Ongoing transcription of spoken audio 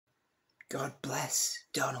God bless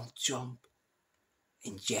Donald Trump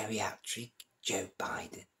and geriatric Joe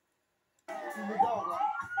Biden. Yeah,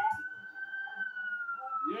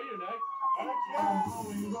 you're next. I'm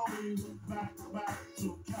going back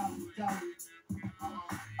to Cali.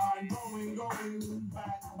 I'm going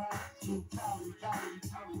back to Cali.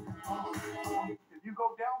 If you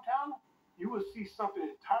go downtown, you will see something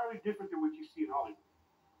entirely different than what you see in Hollywood.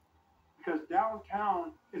 Because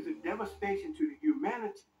downtown is a devastation to the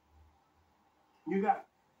humanity. You got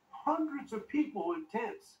hundreds of people in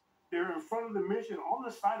tents. They're in front of the mission on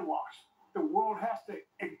the sidewalks. The world has to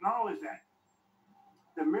acknowledge that.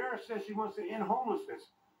 The mayor says she wants to end homelessness.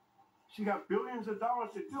 She got billions of dollars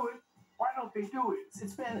to do it. Why don't they do it?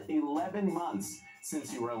 It's been 11 months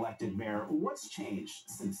since you were elected mayor. What's changed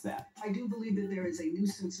since then? I do believe that there is a new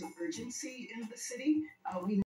sense of urgency in the city. We